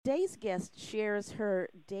today's guest shares her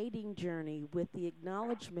dating journey with the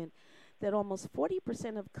acknowledgement that almost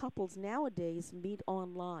 40% of couples nowadays meet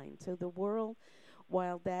online. So the world,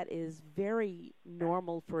 while that is very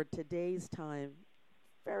normal for today's time,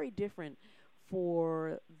 very different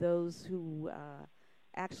for those who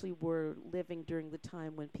actually were living during the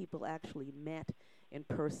time when people actually met in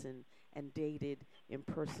person and dated in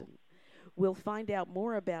person. We'll find out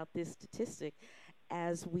more about this statistic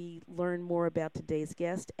as we learn more about today's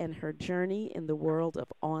guest and her journey in the world of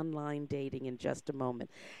online dating in just a moment.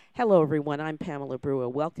 Hello, everyone. I'm Pamela Brewer,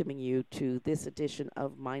 welcoming you to this edition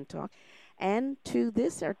of Mind Talk and to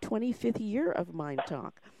this, our 25th year of Mind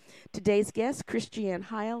Talk. Today's guest, Christiane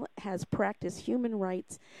Hile, has practiced human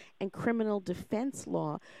rights and criminal defense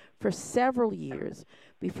law for several years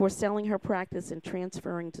before selling her practice and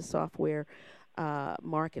transferring to software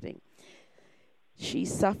marketing. She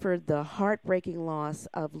suffered the heartbreaking loss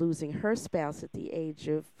of losing her spouse at the age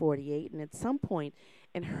of 48, and at some point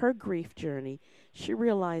in her grief journey, she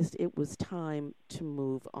realized it was time to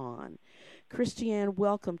move on. Christiane,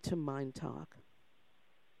 welcome to Mind Talk.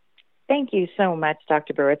 Thank you so much,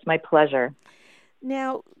 Dr. Brewer. It's my pleasure.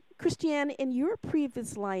 Now, Christiane, in your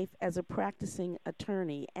previous life as a practicing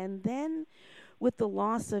attorney, and then with the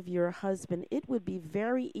loss of your husband, it would be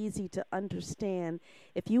very easy to understand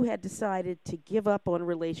if you had decided to give up on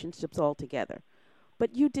relationships altogether.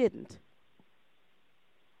 But you didn't.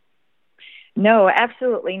 No,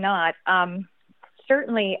 absolutely not.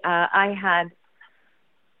 Certainly, I had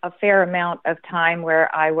a fair amount of time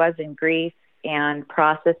where I was in grief and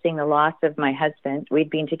processing the loss of my husband. We'd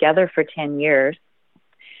been together for 10 years.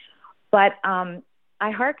 But I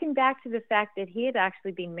hearken back to the fact that he had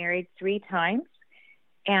actually been married 3 times,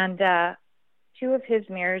 and 2 of his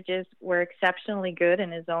marriages were exceptionally good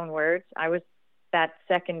in his own words. I was that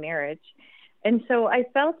second marriage. And so I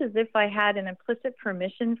felt as if I had an implicit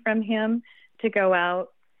permission from him to go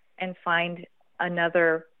out and find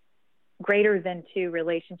another greater than 2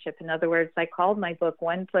 relationship. In other words, I called my book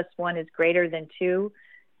 1 + 1 is greater than 2,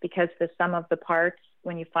 because the sum of the parts,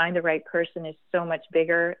 when you find the right person, is so much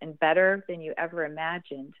bigger and better than you ever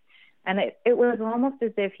imagined. And it was almost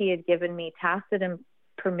as if he had given me tacit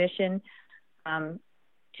permission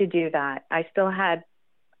to do that. I still had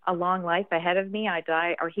a long life ahead of me.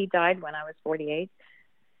 He died when I was 48.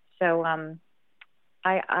 So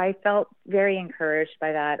I felt very encouraged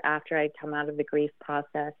by that after I'd come out of the grief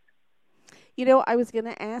process. You know, I was going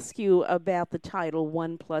to ask you about the title,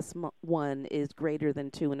 1 + 1 is greater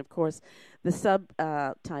than 2. And, of course, the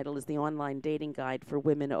subtitle is the online dating guide for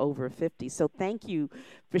women over 50. So thank you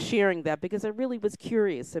for sharing that, because I really was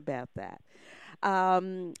curious about that.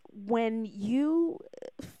 When you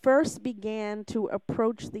first began to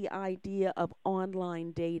approach the idea of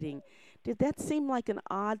online dating, did that seem like an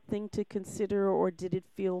odd thing to consider, or did it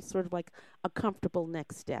feel sort of like a comfortable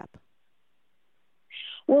next step?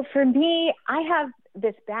 Well, for me, I have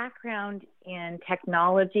this background in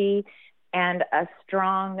technology and a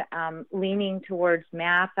strong leaning towards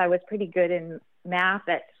math. I was pretty good in math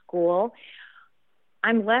at school.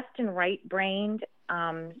 I'm left and right-brained,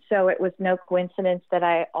 so it was no coincidence that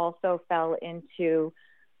I also fell into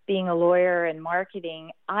being a lawyer and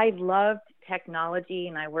marketing. I loved technology,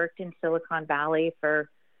 and I worked in Silicon Valley for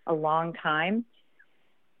a long time.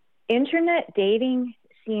 Internet dating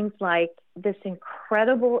seems like this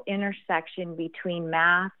incredible intersection between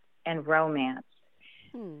math and romance.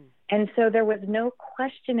 And so there was no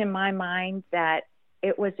question in my mind that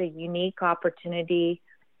it was a unique opportunity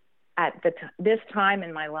at this time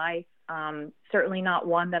in my life. Certainly not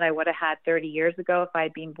one that I would have had 30 years ago if I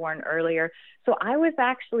had been born earlier. So I was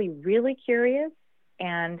actually really curious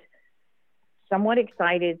and somewhat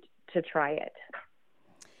excited to try it.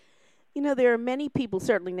 You know, there are many people,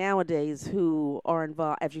 certainly nowadays, who are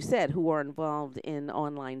involved, as you said, who are involved in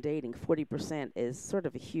online dating. 40% is sort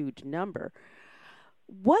of a huge number.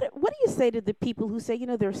 What do you say to the people who say, you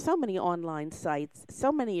know, there are so many online sites,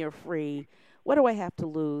 so many are free, what do I have to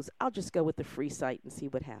lose? I'll just go with the free site and see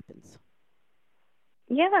what happens.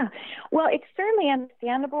 Yeah, well, it's certainly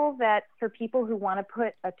understandable that for people who want to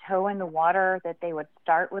put a toe in the water, that they would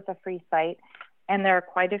start with a free site. And there are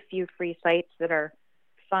quite a few free sites that are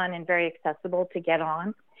fun and very accessible to get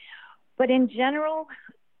on. But in general,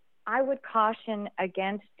 I would caution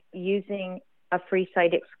against using a free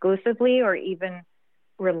site exclusively or even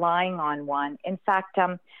relying on one. In fact,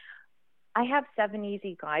 I have 7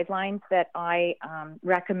 easy guidelines that I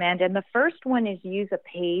recommend. And the first one is use a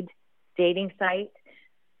paid dating site.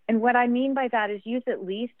 And what I mean by that is use at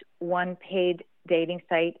least one paid dating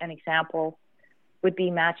site. An example would be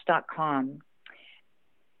Match.com,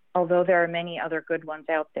 although there are many other good ones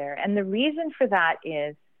out there. And the reason for that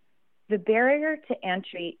is the barrier to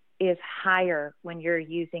entry is higher when you're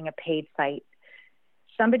using a paid site.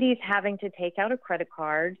 Somebody's having to take out a credit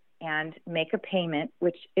card and make a payment,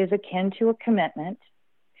 which is akin to a commitment.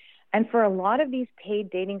 And for a lot of these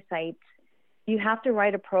paid dating sites, you have to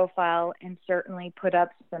write a profile and certainly put up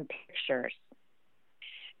some pictures.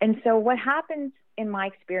 And so what happens in my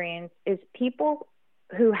experience is people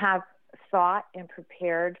who have thought and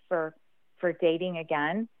prepared for dating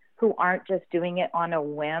again, who aren't just doing it on a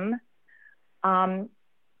whim,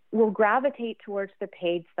 will gravitate towards the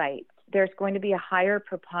paid sites. There's going to be a higher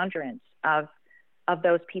preponderance of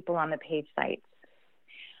those people on the paid sites.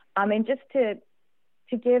 And just to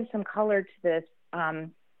give some color to this,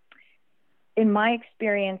 in my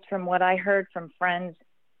experience, from what I heard from friends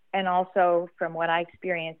and also from what I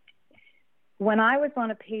experienced, when I was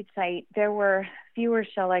on a paid site, there were fewer,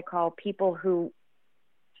 shall I call, people who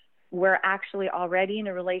were actually already in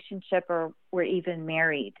a relationship or were even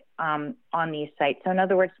married on these sites. So in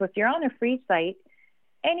other words, if you're on a free site,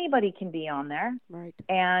 anybody can be on there. Right.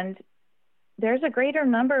 And there's a greater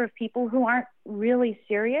number of people who aren't really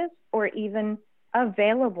serious or even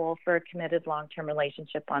available for a committed long-term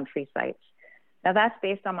relationship on free sites. Now, that's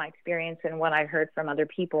based on my experience and what I heard from other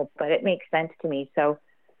people, but it makes sense to me. So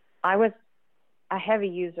I was a heavy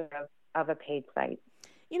user of a paid site.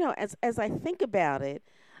 You know, as I think about it,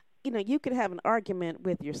 you know, you could have an argument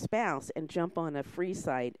with your spouse and jump on a free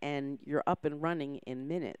site and you're up and running in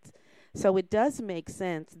minutes. So it does make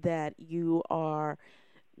sense that you are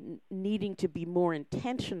needing to be more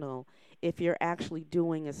intentional if you're actually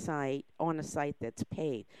doing a site on a site that's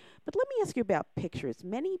paid. But let me ask you about pictures.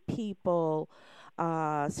 Many people,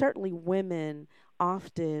 certainly women,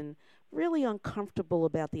 often really uncomfortable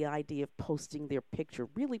about the idea of posting their picture,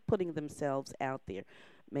 really putting themselves out there.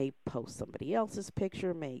 May post somebody else's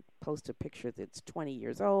picture, may post a picture that's 20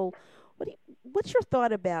 years old. What's your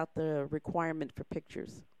thought about the requirement for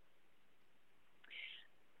pictures?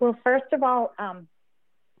 Well, first of all,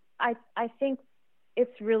 I think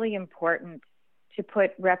it's really important to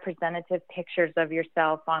put representative pictures of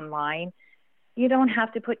yourself online. You don't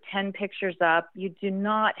have to put 10 pictures up. You do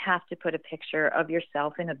not have to put a picture of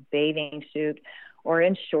yourself in a bathing suit or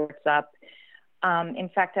in shorts up. In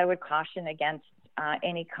fact, I would caution against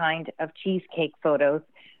any kind of cheesecake photos.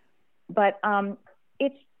 But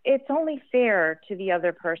it's only fair to the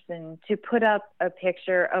other person to put up a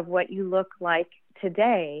picture of what you look like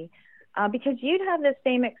today, because you'd have the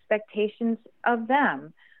same expectations of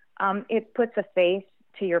them. It puts a face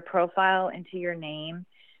to your profile and to your name.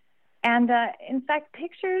 And in fact,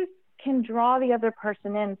 pictures can draw the other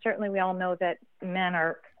person in. Certainly, we all know that men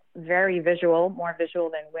are very visual, more visual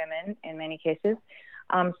than women in many cases.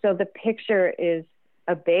 So the picture is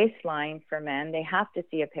a baseline for men. They have to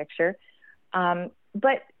see a picture.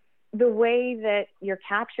 But the way that you're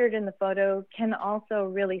captured in the photo can also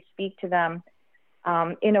really speak to them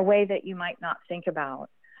in a way that you might not think about.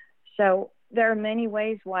 So there are many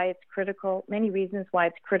ways why it's critical, many reasons why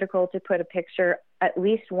it's critical to put a picture, at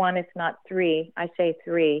least one, if not three, I say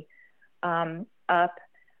three, up.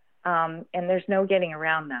 And there's no getting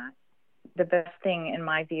around that. The best thing, in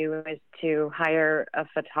my view, is to hire a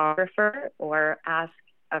photographer or ask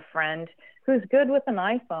a friend who's good with an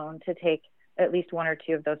iPhone to take at least one or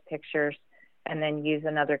two of those pictures and then use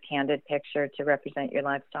another candid picture to represent your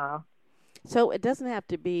lifestyle. So it doesn't have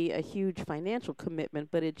to be a huge financial commitment,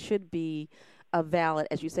 but it should be a valid,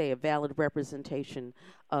 as you say, a valid representation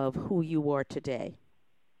of who you are today.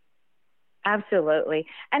 Absolutely.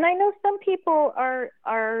 And I know some people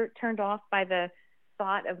are turned off by the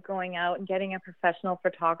thought of going out and getting a professional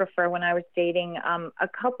photographer. When I was dating, a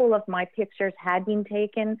couple of my pictures had been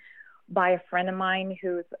taken by a friend of mine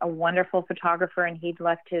who's a wonderful photographer, and he'd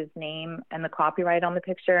left his name and the copyright on the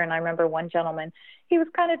picture. And I remember one gentleman, he was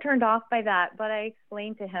kind of turned off by that, but I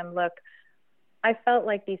explained to him, look, I felt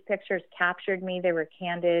like these pictures captured me. They were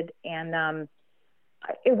candid, and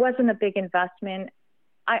it wasn't a big investment.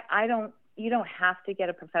 You don't have to get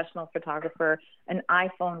a professional photographer. An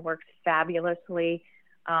iPhone works fabulously,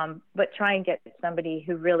 but try and get somebody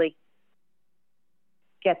who really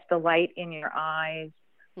gets the light in your eyes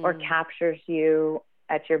or captures you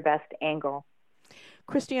at your best angle.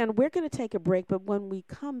 Christiane, we're going to take a break, but when we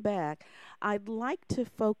come back, I'd like to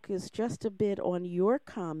focus just a bit on your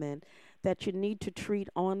comment that you need to treat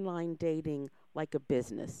online dating like a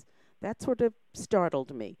business. That sort of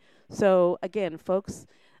startled me. So, again, folks,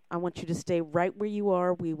 I want you to stay right where you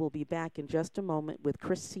are. We will be back in just a moment with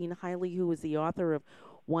Christine Hile, who is the author of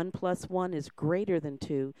 1 + 1 is Greater Than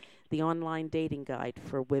 2, the online dating guide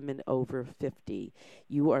for women over 50.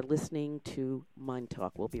 You are listening to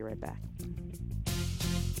MyNDTALK. We'll be right back.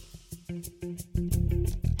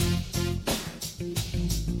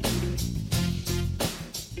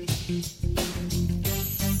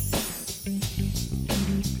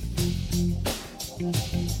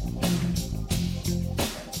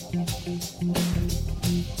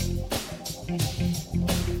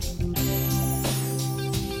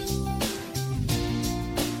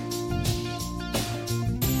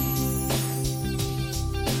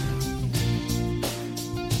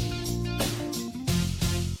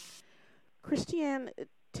 Christiane,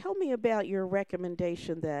 tell me about your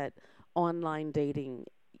recommendation that online dating,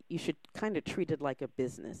 you should kind of treat it like a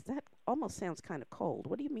business. That almost sounds kind of cold.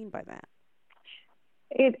 What do you mean by that?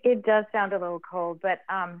 It does sound a little cold, but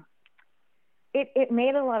it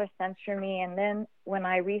made a lot of sense for me. And then when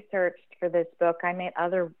I researched for this book, I met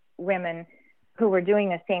other women who were doing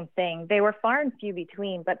the same thing. They were far and few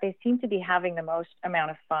between, but they seemed to be having the most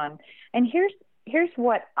amount of fun. And here's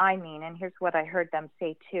what I mean, and here's what I heard them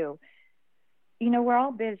say too. You know, we're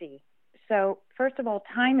all busy. So first of all,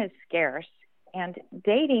 time is scarce, and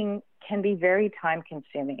dating can be very time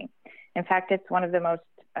consuming. In fact, it's one of the most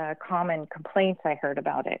common complaints I heard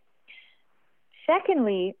about it.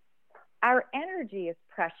 Secondly, our energy is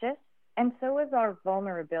precious, and so is our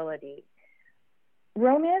vulnerability.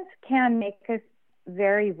 Romance can make us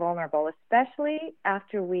very vulnerable, especially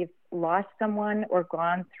after we've lost someone or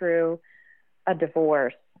gone through a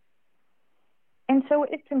divorce. And so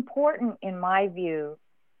it's important, in my view,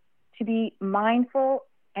 to be mindful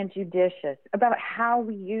and judicious about how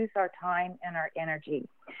we use our time and our energy.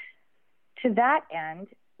 To that end,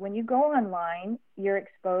 when you go online, you're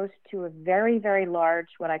exposed to a very, very large,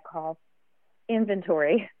 what I call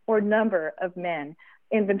inventory or number of men.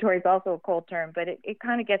 Inventory is also a cold term, but it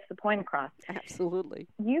kind of gets the point across. Absolutely.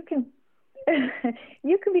 You can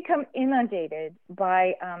you can become inundated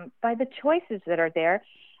by the choices that are there.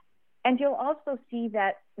 And you'll also see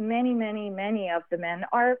that many, many, many of the men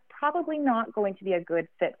are probably not going to be a good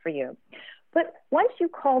fit for you. But once you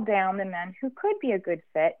call down the men who could be a good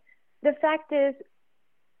fit, the fact is,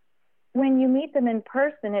 when you meet them in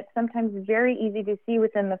person, it's sometimes very easy to see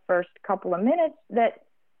within the first couple of minutes that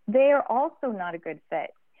they are also not a good fit.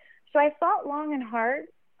 So I thought long and hard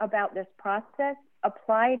about this process,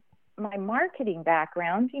 applied my marketing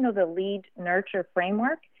background, you know, the lead nurture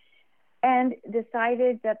framework, and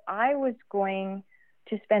decided that I was going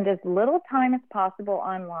to spend as little time as possible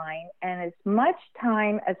online and as much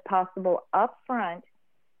time as possible up front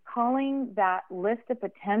calling that list of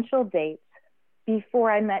potential dates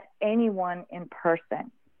before I met anyone in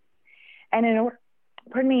person. And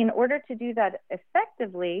in order to do that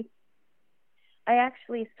effectively, I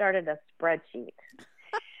actually started a spreadsheet.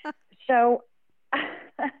 So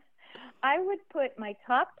I would put my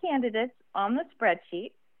top candidates on the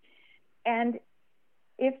spreadsheet, and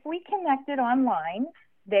if we connected online,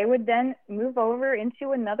 they would then move over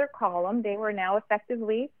into another column. They were now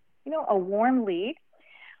effectively, you know, a warm lead.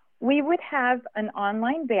 We would have an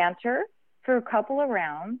online banter for a couple of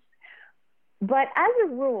rounds. But as a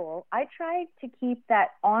rule, I tried to keep that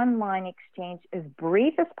online exchange as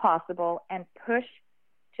brief as possible and push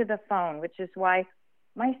to the phone, which is why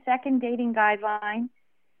my second dating guideline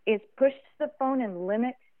is push to the phone and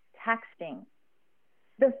limit texting.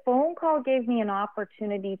 The phone call gave me an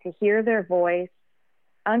opportunity to hear their voice,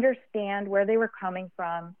 understand where they were coming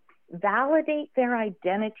from, validate their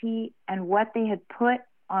identity and what they had put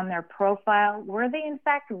on their profile. Were they in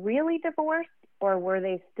fact really divorced, or were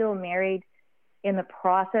they still married in the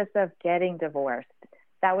process of getting divorced?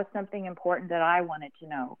 That was something important that I wanted to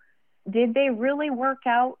know. Did they really work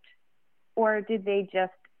out, or did they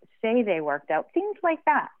just say they worked out? Things like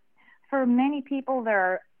that. For many people, there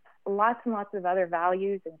are lots and lots of other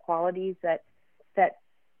values and qualities that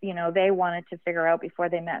you know they wanted to figure out before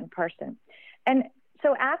they met in person. And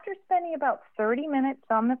so after spending about 30 minutes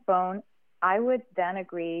on the phone, I would then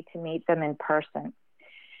agree to meet them in person.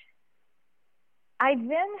 I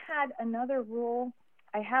then had another rule.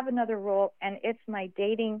 I have another rule, and it's my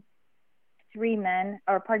dating three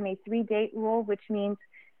date rule, which means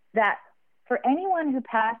that for anyone who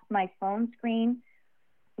passed my phone screen,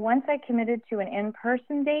 once I committed to an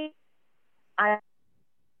in-person date, I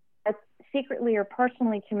secretly or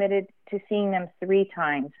personally committed to seeing them 3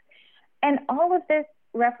 times. And all of this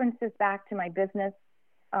references back to my business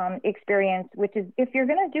experience, which is if you're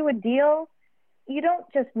going to do a deal, you don't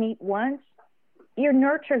just meet once. You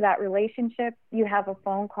nurture that relationship. You have a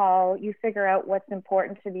phone call. You figure out what's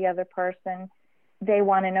important to the other person. They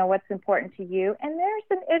want to know what's important to you. And there's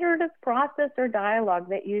an iterative process or dialogue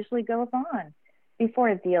that usually goes on before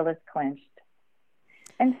a deal is clinched.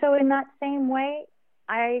 And so in that same way,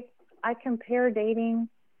 I compare dating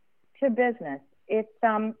to business. It's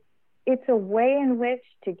a way in which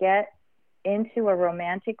to get into a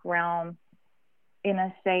romantic realm in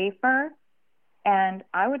a safer and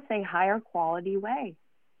I would say higher quality way.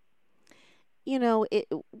 You know,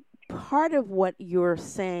 part of what you're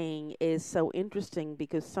saying is so interesting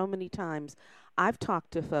because so many times I've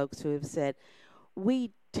talked to folks who have said,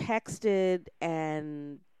 we texted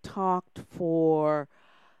and talked for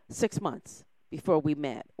 6 months before we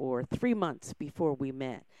met or 3 months before we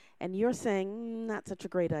met. And you're saying, not such a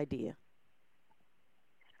great idea.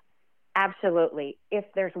 Absolutely. If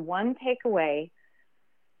there's one takeaway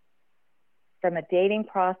from a dating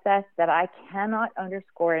process that I cannot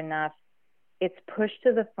underscore enough, it's push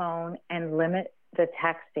to the phone and limit the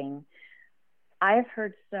texting. I've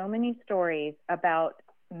heard so many stories about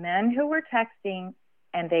men who were texting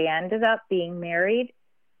and they ended up being married,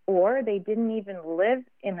 or they didn't even live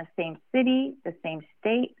in the same city, the same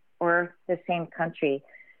state, or the same country.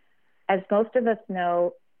 As most of us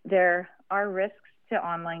know, there are risks to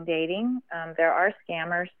online dating. There are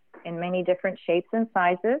scammers in many different shapes and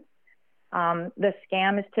sizes. The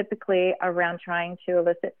scam is typically around trying to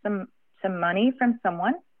elicit some money from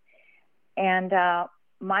someone. And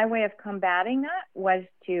my way of combating that was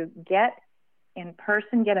to get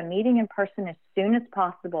a meeting in person as soon as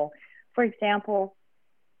possible. For example,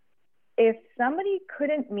 if somebody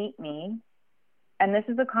couldn't meet me, and this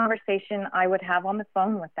is a conversation I would have on the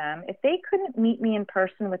phone with them, if they couldn't meet me in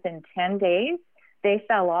person within 10 days, they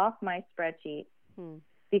fell off my spreadsheet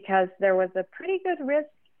because there was a pretty good risk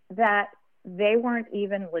that they weren't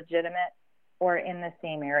even legitimate or in the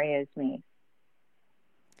same area as me.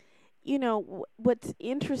 You know, what's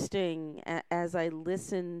interesting as I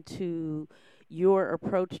listen to your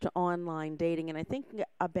approach to online dating, and I think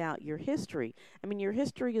about your history. I mean, your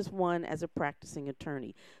history is one as a practicing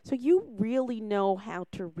attorney. So you really know how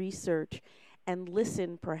to research and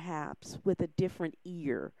listen, perhaps, with a different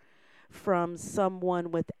ear from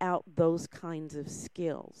someone without those kinds of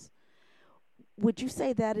skills. Would you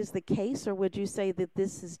say that is the case, or would you say that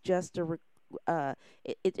this is just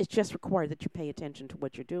it's just required that you pay attention to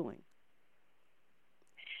what you're doing?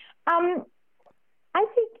 I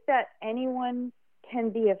think that anyone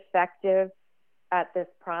can be effective at this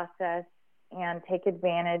process and take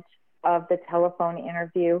advantage of the telephone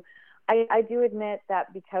interview. I do admit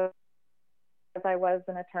that because I was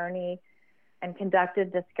an attorney and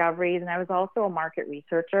conducted discoveries, and I was also a market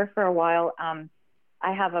researcher for a while,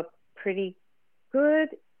 I have a pretty good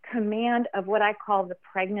command of what I call the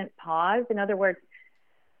pregnant pause. In other words,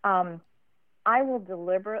 I will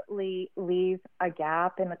deliberately leave a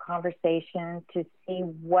gap in the conversation to see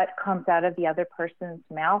what comes out of the other person's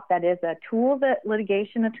mouth. That is a tool that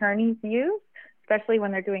litigation attorneys use, especially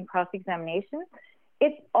when they're doing cross-examination.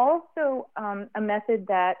 It's also a method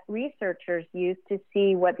that researchers use to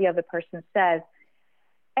see what the other person says.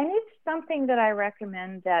 And it's something that I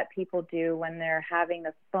recommend that people do when they're having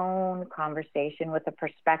a phone conversation with a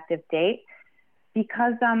prospective date.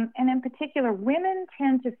 Because, and in particular, women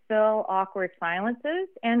tend to fill awkward silences,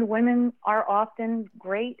 and women are often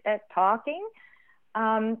great at talking.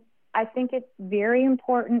 I think it's very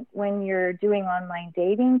important when you're doing online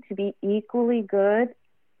dating to be equally good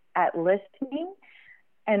at listening.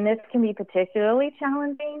 And this can be particularly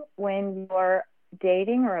challenging when you're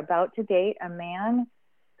dating or about to date a man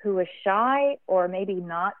who is shy or maybe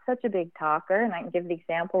not such a big talker. And I can give the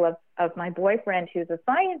example of my boyfriend who's a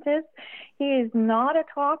scientist. He is not a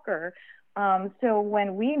talker. So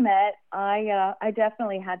when we met, I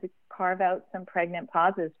definitely had to carve out some pregnant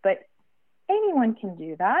pauses. But anyone can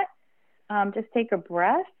do that. Just take a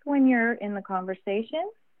breath when you're in the conversation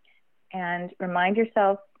and remind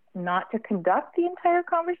yourself not to conduct the entire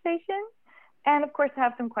conversation. And, of course,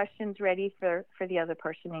 have some questions ready for the other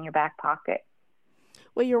person in your back pocket.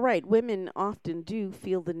 Well, you're right. Women often do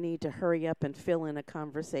feel the need to hurry up and fill in a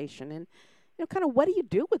conversation. And, you know, kind of what do you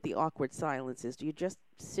do with the awkward silences? Do you just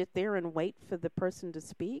sit there and wait for the person to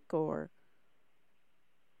speak, or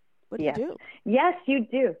what do you do? Yes, you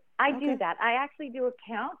do. I do that. I actually do a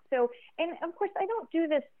count. So, and of course, I don't do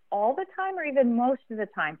this all the time or even most of the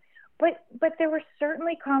time. But there were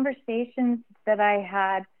certainly conversations that I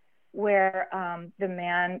had where the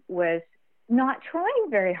man was not trying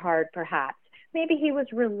very hard, perhaps. Maybe he was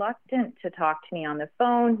reluctant to talk to me on the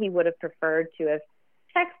phone. He would have preferred to have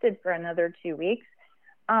texted for another 2 weeks.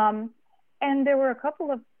 And there were a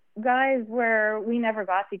couple of guys where we never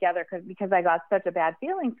got together because I got such a bad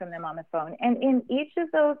feeling from them on the phone. And in each of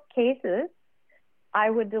those cases, I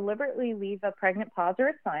would deliberately leave a pregnant pause or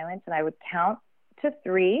a silence, and I would count to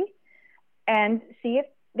 3 and see if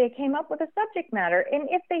they came up with a subject matter. And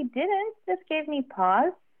if they didn't, this gave me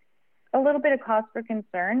pause, a little bit of cause for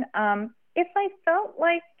concern. If I felt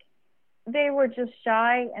like they were just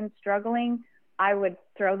shy and struggling, I would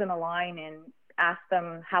throw them a line and ask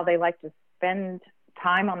them how they like to spend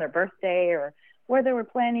time on their birthday or where they were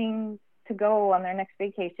planning to go on their next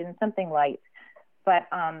vacation, something light. But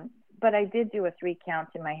I did do a 3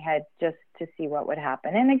 counts in my head just to see what would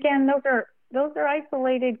happen. And again, those are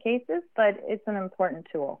isolated cases, but it's an important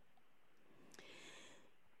tool.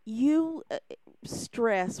 You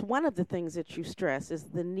stress, one of the things that you stress is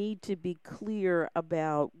the need to be clear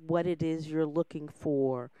about what it is you're looking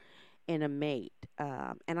for in a mate.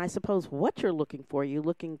 And I suppose what you're looking for. Are you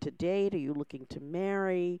looking to date? Are you looking to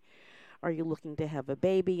marry? Are you looking to have a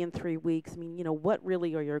baby in 3 weeks? I mean, what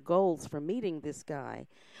really are your goals for meeting this guy?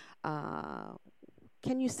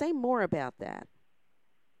 Can you say more about that?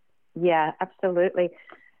 Yeah, absolutely.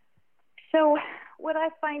 So what I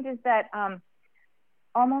find is that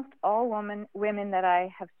almost all women that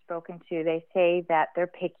I have spoken to, they say that they're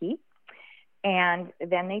picky, and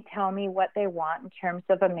then they tell me what they want in terms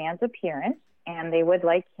of a man's appearance, and they would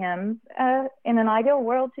like him in an ideal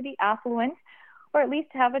world to be affluent or at least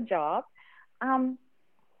have a job.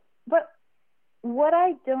 But what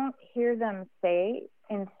I don't hear them say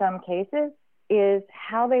in some cases is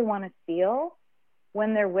how they want to feel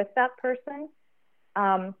when they're with that person.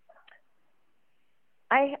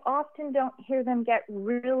 I often don't hear them get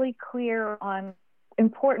really clear on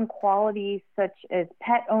important qualities such as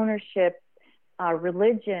pet ownership,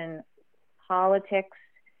 religion, politics,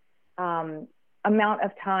 amount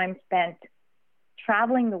of time spent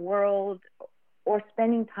traveling the world or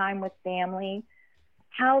spending time with family,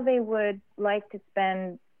 how they would like to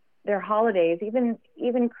spend their holidays, even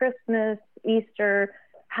Christmas, Easter,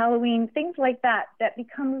 Halloween, things like that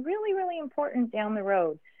become really, really important down the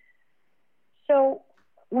road. So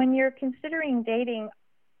when you're considering dating,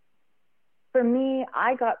 for me,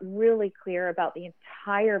 I got really clear about the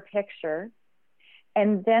entire picture,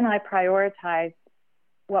 and then I prioritized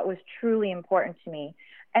what was truly important to me.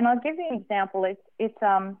 And I'll give you an example.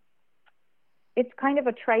 It's kind of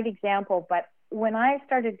a trite example, but when I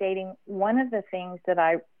started dating, one of the things that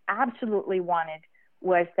I absolutely wanted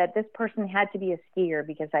was that this person had to be a skier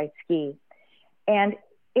because I ski. And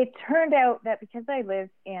it turned out that because I live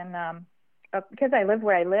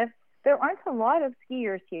where I live, there aren't a lot of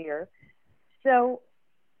skiers here. So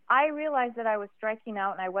I realized that I was striking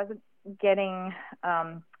out and I wasn't getting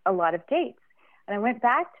a lot of dates. And I went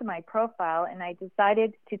back to my profile and I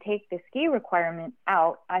decided to take the ski requirement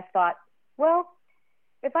out. I thought, well,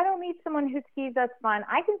 if I don't meet someone who skis, that's fine.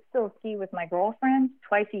 I can still ski with my girlfriend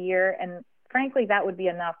twice a year. And frankly, that would be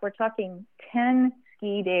enough. We're talking 10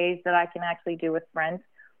 ski days that I can actually do with friends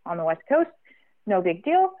on the West Coast. No big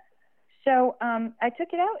deal. So I took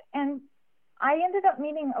it out and I ended up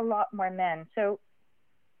meeting a lot more men. So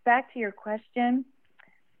back to your question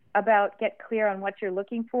about get clear on what you're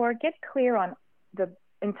looking for, get clear on the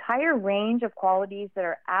entire range of qualities that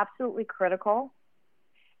are absolutely critical,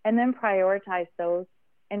 and then prioritize those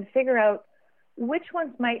and figure out which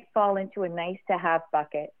ones might fall into a nice to have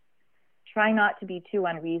bucket. Try not to be too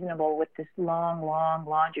unreasonable with this long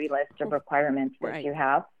laundry list of requirements that you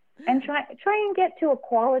have. And try and get to a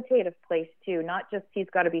qualitative place too, not just he's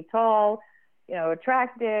got to be tall,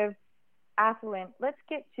 attractive, affluent. Let's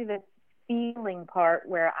get to the feeling part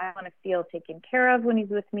where I want to feel taken care of when he's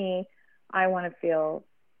with me. I want to feel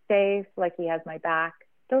safe, like he has my back,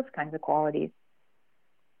 those kinds of qualities.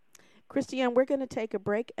 Christiane, we're going to take a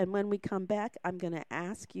break, and when we come back, I'm going to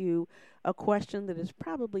ask you a question that is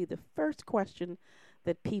probably the first question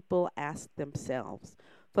that people ask themselves.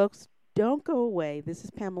 Folks, don't go away. This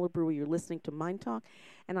is Pamela Brewer. You're listening to Mind Talk,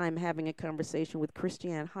 and I'm having a conversation with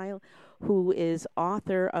Christiane Hile, who is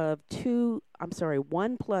author of 1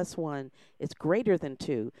 + 1 is Greater Than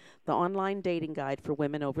 2, the online dating guide for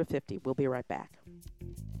women over 50. We'll be right back.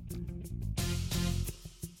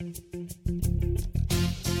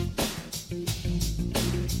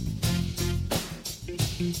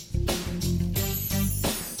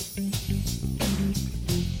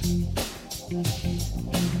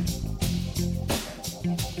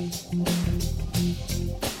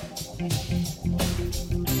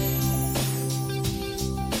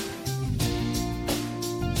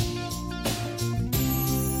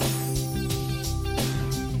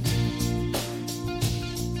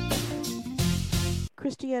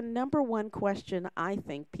 Christiane, number one question I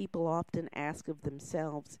think people often ask of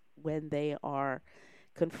themselves when they are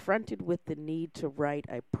confronted with the need to write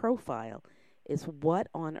a profile is what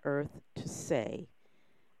on earth to say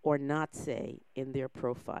or not say in their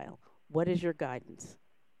profile. What is your guidance?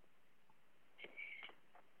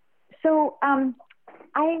 So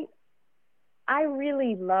I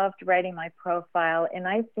really loved writing my profile, and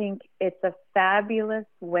I think it's a fabulous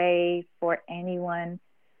way for anyone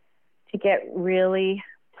to get really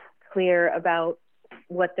clear about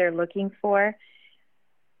what they're looking for.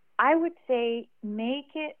 I would say make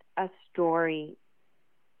it a story.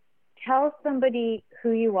 Tell somebody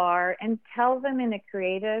who you are and tell them in a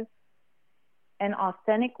creative and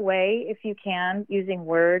authentic way if you can, using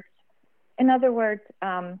words. In other words,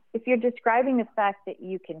 if you're describing the fact that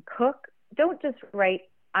you can cook, don't just write,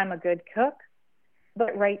 I'm a good cook,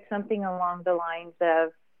 but write something along the lines of,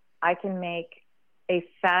 I can make a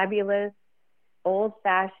fabulous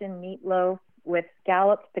old-fashioned meatloaf with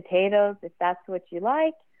scalloped potatoes, if that's what you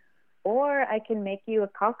like, or I can make you a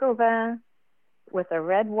coq au vin with a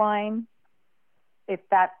red wine, if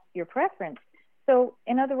that's your preference. So,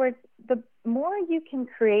 in other words, the more you can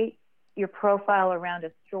create your profile around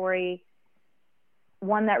a story,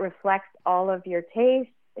 one that reflects all of your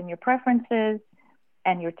tastes and your preferences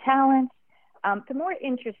and your talents, the more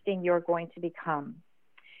interesting you're going to become.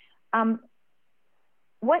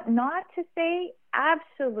 What not to say?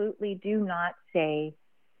 Absolutely do not say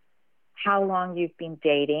how long you've been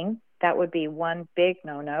dating. That would be one big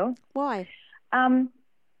no-no. Why?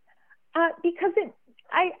 Because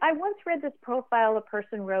I once read this profile. A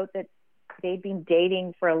person wrote that they'd been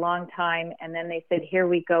dating for a long time, and then they said, here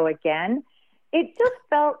we go again. It just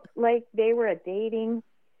felt like they were a dating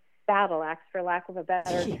battle axe, for lack of a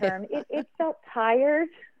better term. It felt tired.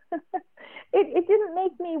 It didn't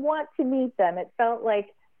make me want to meet them. It felt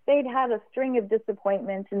like they'd had a string of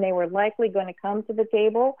disappointments, and they were likely going to come to the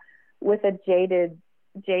table with a jaded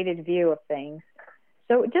view of things.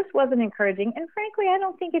 So it just wasn't encouraging. And frankly, I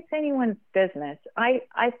don't think it's anyone's business. I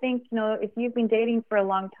think, if you've been dating for a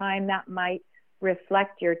long time, that might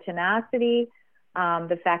reflect your tenacity,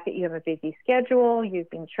 the fact that you have a busy schedule, you've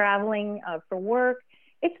been traveling for work.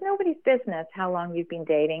 It's nobody's business how long you've been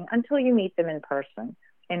dating until you meet them in person,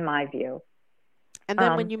 in my view. And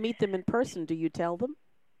then when you meet them in person, do you tell them?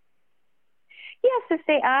 Yes, if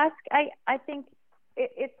they ask. I think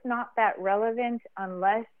it's not that relevant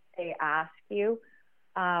unless they ask you.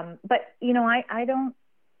 But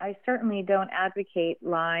I certainly don't advocate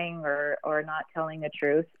lying or not telling the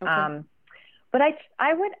truth. Okay. But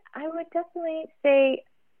I would definitely say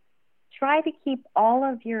try to keep all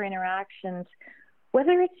of your interactions,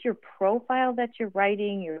 whether it's your profile that you're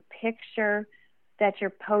writing, your picture that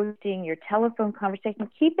you're posting, your telephone conversation,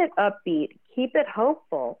 keep it upbeat, keep it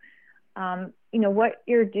hopeful. What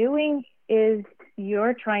you're doing is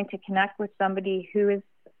you're trying to connect with somebody who is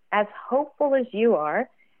as hopeful as you are,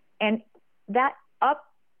 and that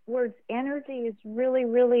upwards energy is really,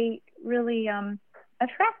 really, really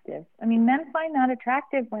attractive. I mean, men find that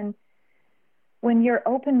attractive when you're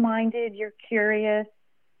open-minded, you're curious,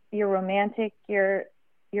 you're romantic, you're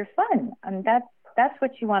fun, and that's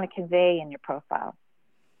what you want to convey in your profile.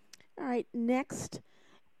 All right, next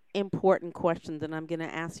important question that I'm going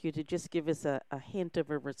to ask you to just give us a hint of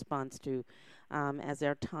a response to as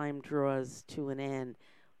our time draws to an end.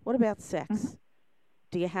 What about sex? Mm-hmm.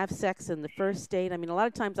 Do you have sex in the first date? I mean, a lot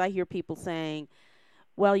of times I hear people saying,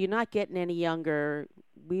 well, you're not getting any younger.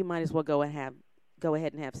 We might as well go ahead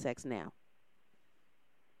and have sex now.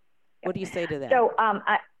 What do you say to that? So,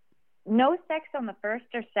 no sex on the first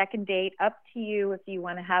or second date, up to you if you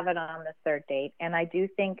want to have it on the third date. And I do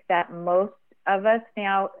think that most of us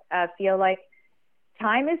now feel like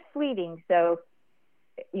time is fleeting. So,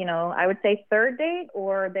 I would say third date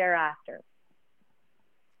or thereafter.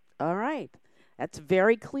 All right. That's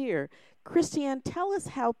very clear. Christiane, tell us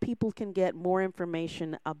how people can get more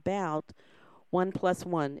information about 1 +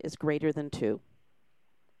 1 is greater than 2.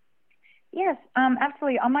 Yes,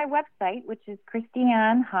 absolutely. On my website, which is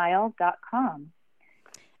ChristianeHile.com.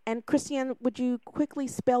 And Christiane, would you quickly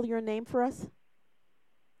spell your name for us?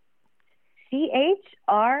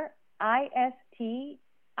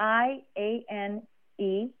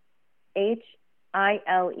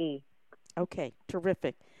 ChristianeHile. Okay,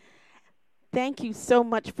 terrific. Thank you so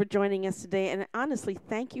much for joining us today. And honestly,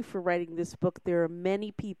 thank you for writing this book. There are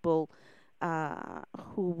many people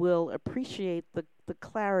who will appreciate the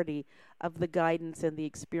clarity of the guidance and the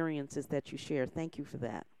experiences that you share. Thank you for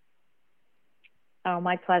that. Oh,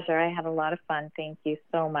 my pleasure. I had a lot of fun. Thank you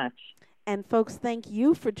so much. And folks, thank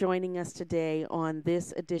you for joining us today on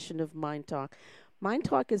this edition of Mind Talk. Mind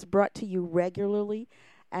Talk is brought to you regularly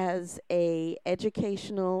as a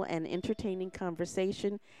educational and entertaining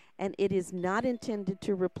conversation, and it is not intended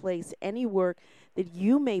to replace any work that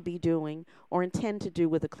you may be doing or intend to do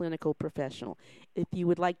with a clinical professional. If you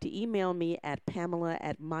would like to email me at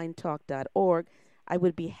pamela@mindtalk.org, I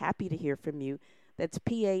would be happy to hear from you. That's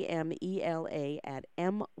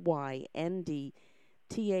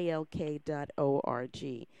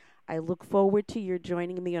PAMELA@MYNDTALK.org. I look forward to your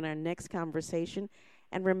joining me on our next conversation.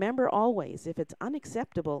 And remember always, if it's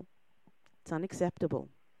unacceptable, it's unacceptable.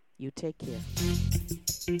 You take care.